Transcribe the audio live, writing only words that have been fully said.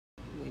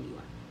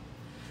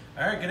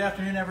All right, good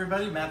afternoon,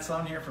 everybody. Matt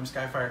Sloane here from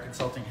SKyfire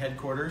Consulting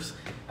Headquarters.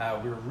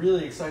 We're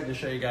really excited to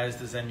show you guys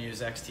the Zenmuse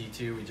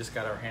XT2. We just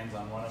got our hands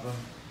on one of them.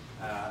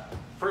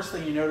 First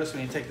thing you notice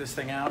when you take this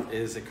thing out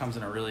is it comes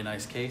in a really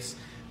nice case.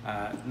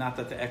 Not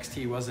that the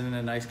XT wasn't in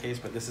a nice case,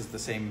 but this is the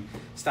same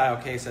style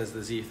case as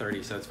the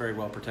Z30, so it's very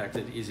well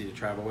protected, easy to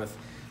travel with.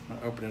 I'm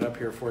gonna open it up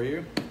here for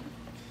you.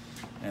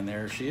 And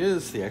there she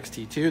is, the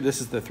XT2. This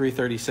is the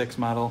 336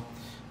 model.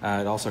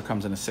 It also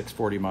comes in a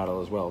 640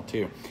 model as well,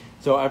 too.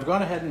 So I've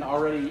gone ahead and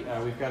already,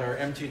 we've got our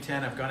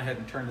M210. I've gone ahead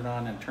and turned it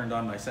on and turned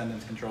on my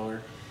Sendence controller.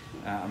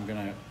 I'm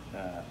gonna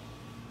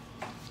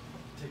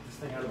take this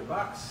thing out of the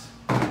box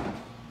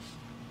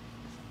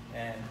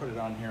and put it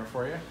on here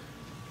for you.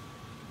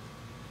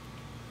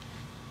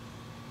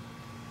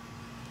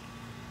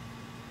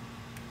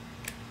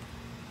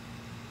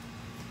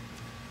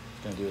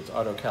 It's gonna do its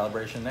auto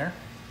calibration there.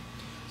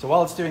 So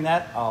while it's doing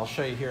that, I'll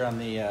show you here on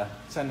the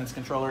Sendence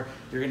controller.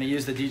 You're going to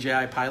use the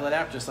DJI Pilot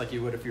app just like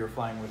you would if you were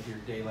flying with your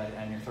daylight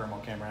and your thermal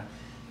camera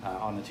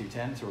on the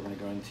 210. So we're going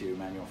to go into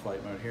manual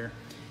flight mode here,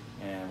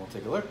 and we'll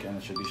take a look, and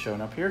it should be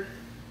showing up here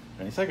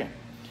any second.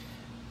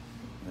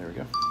 There we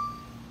go.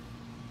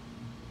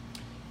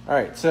 All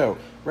right, so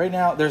right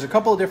now there's a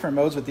couple of different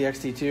modes with the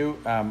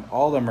XT2.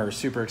 All of them are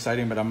super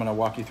exciting, but I'm going to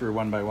walk you through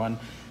one by one.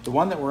 The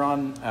one that we're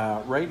on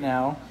right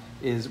now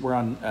is we're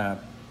on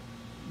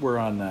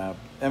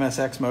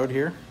MSX mode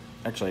here.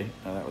 Actually,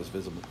 that was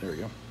visible. There we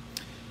go.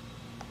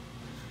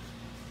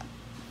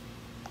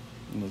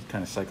 We'll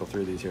kind of cycle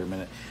through these here a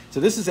minute.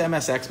 So this is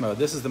MSX mode.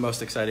 This is the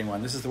most exciting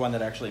one. This is the one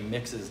that actually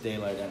mixes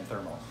daylight and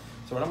thermal.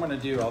 So what I'm going to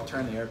do, I'll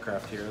turn the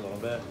aircraft here a little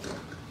bit.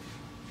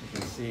 You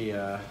can see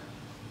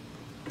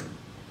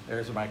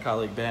there's my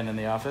colleague Ben in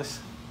the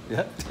office.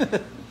 Yep.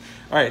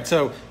 All right,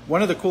 so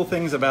one of the cool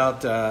things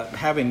about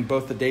having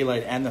both the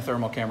daylight and the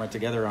thermal camera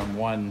together on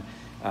one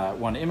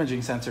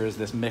imaging sensor is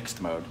this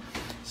mixed mode.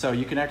 So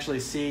you can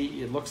actually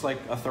see, it looks like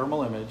a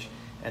thermal image,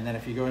 and then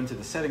if you go into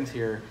the settings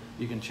here,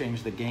 you can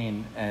change the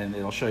gain, and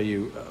it'll show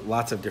you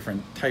lots of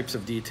different types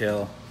of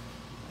detail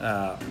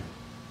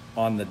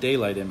on the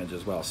daylight image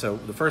as well. So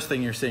the first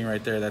thing you're seeing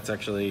right there, that's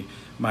actually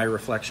my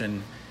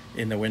reflection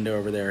in the window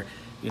over there.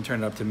 You can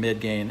turn it up to mid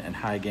gain and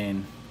high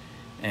gain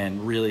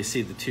and really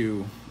see the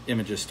two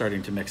images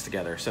starting to mix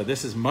together. So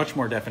this is much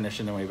more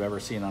definition than we've ever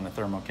seen on a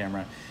thermal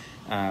camera.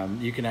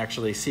 You can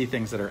actually see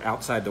things that are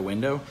outside the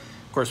window.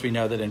 Of course, we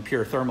know that in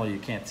pure thermal, you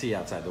can't see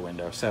outside the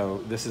window.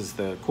 So this is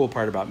the cool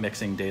part about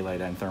mixing daylight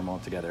and thermal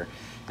together.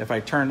 If I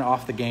turn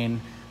off the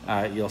gain,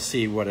 you'll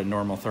see what a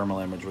normal thermal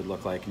image would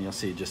look like, and you'll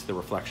see just the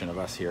reflection of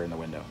us here in the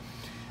window.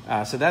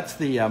 So that's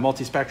the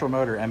multispectral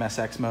mode, or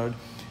MSX mode.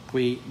 If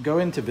we go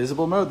into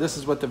visible mode, this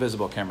is what the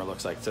visible camera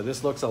looks like. So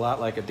this looks a lot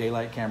like a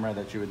daylight camera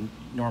that you would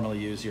normally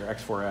use, your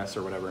X4S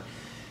or whatever.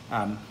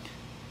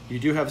 You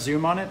do have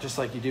zoom on it, just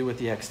like you do with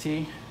the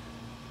XT.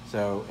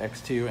 So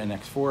X2 and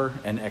X4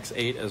 and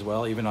X8 as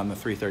well, even on the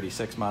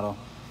 336 model.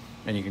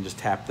 And you can just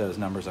tap those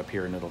numbers up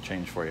here and it'll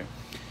change for you.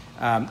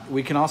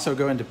 We can also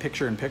go into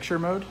picture-in-picture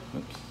mode.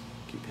 Oops,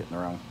 keep hitting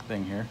the wrong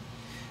thing here.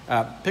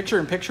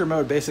 Picture-in-picture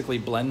mode basically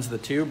blends the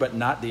two, but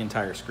not the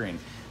entire screen.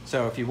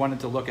 So if you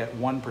wanted to look at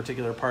one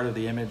particular part of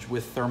the image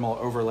with thermal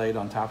overlaid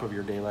on top of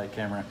your daylight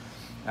camera,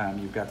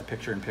 you've got the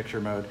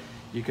picture-in-picture mode.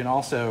 You can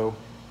also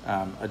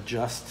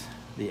adjust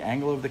the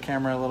angle of the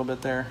camera a little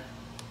bit there.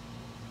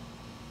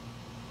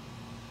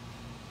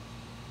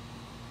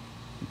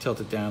 Tilt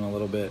it down a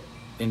little bit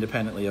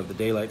independently of the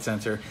daylight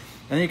sensor, and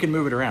then you can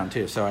move it around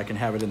too. So I can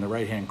have it in the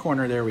right hand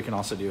corner there. We can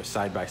also do a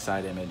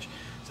side-by-side image,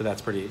 so that's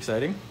pretty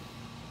exciting.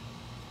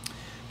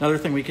 Another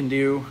thing we can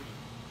do,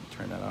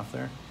 turn that off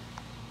there,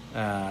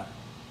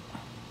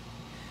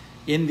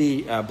 in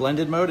the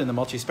blended mode, in the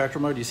multispectral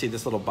mode, you see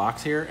this little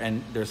box here,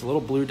 and there's a little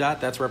blue dot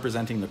that's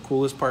representing the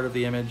coolest part of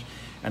the image,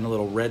 and a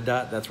little red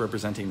dot that's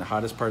representing the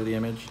hottest part of the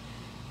image.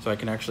 So I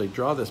can actually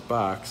draw this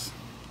box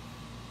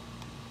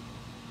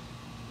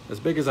as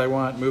big as I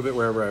want, move it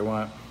wherever I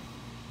want.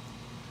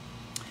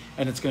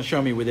 And it's gonna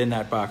show me within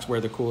that box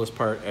where the coolest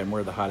part and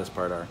where the hottest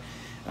part are.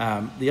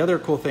 The other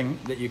cool thing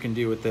that you can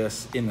do with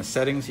this, in the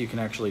settings, you can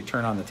actually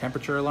turn on the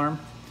temperature alarm.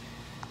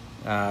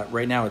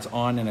 Right now it's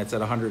on and it's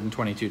at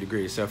 122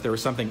 degrees. So if there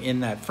was something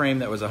in that frame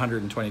that was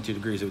 122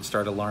 degrees, it would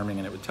start alarming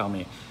and it would tell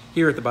me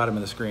here at the bottom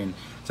of the screen.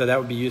 So that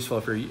would be useful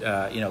if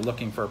you're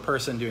looking for a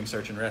person doing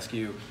search and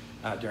rescue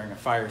during a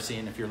fire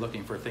scene. If you're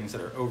looking for things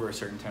that are over a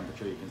certain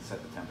temperature, you can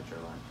set the temperature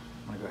alarm.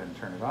 I'm gonna go ahead and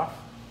turn it off,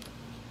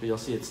 but you'll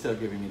see it's still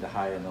giving me the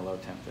high and the low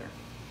temp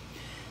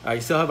there. You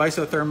still have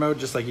isotherm mode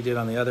just like you did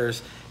on the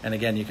others, and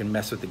again you can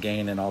mess with the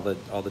gain and all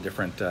the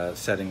different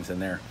settings in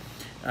there.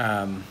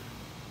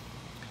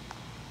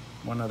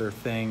 One other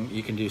thing,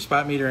 you can do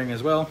spot metering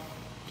as well.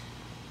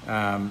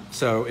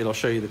 So it'll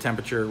show you the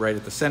temperature right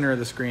at the center of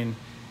the screen.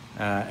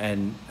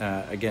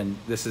 Again,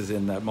 this is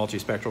in the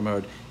multispectral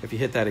mode. If you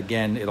hit that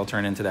again, it'll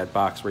turn into that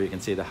box where you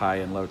can see the high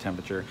and low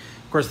temperature.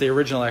 Of course, the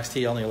original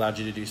XT only allowed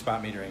you to do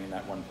spot metering in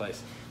that one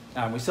place.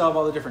 We still have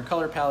all the different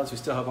color palettes. We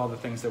still have all the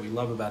things that we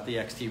love about the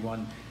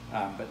XT1.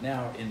 But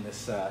now in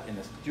this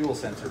dual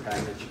sensor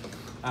package,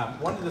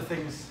 one of the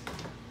things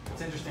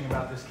what's interesting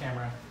about this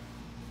camera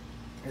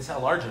is how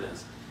large it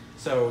is.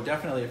 So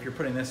definitely if you're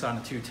putting this on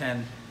a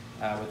 210,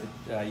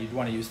 you'd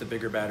want to use the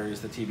bigger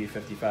batteries, the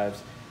TB55s.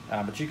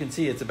 But you can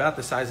see it's about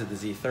the size of the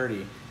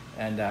Z30.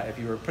 And if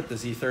you were to put the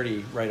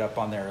Z30 right up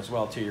on there as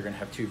well too, you're going to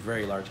have two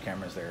very large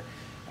cameras there.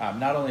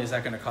 Not only is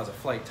that going to cause a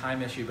flight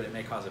time issue, but it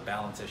may cause a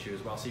balance issue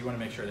as well. So you want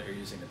to make sure that you're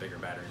using the bigger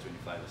batteries when you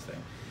fly this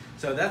thing.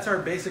 So that's our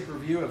basic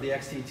review of the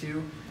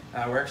XT2.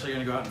 We're actually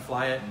going to go out and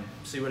fly it and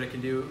see what it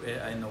can do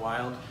in the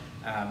wild.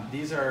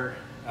 These are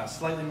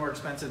slightly more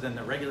expensive than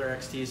the regular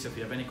XT, so if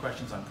you have any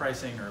questions on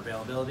pricing or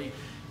availability,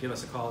 give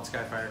us a call at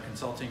SKyfire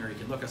Consulting, or you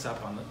can look us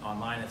up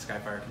online at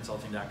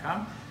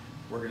skyfireconsulting.com.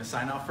 We're going to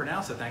sign off for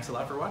now, so thanks a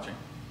lot for watching.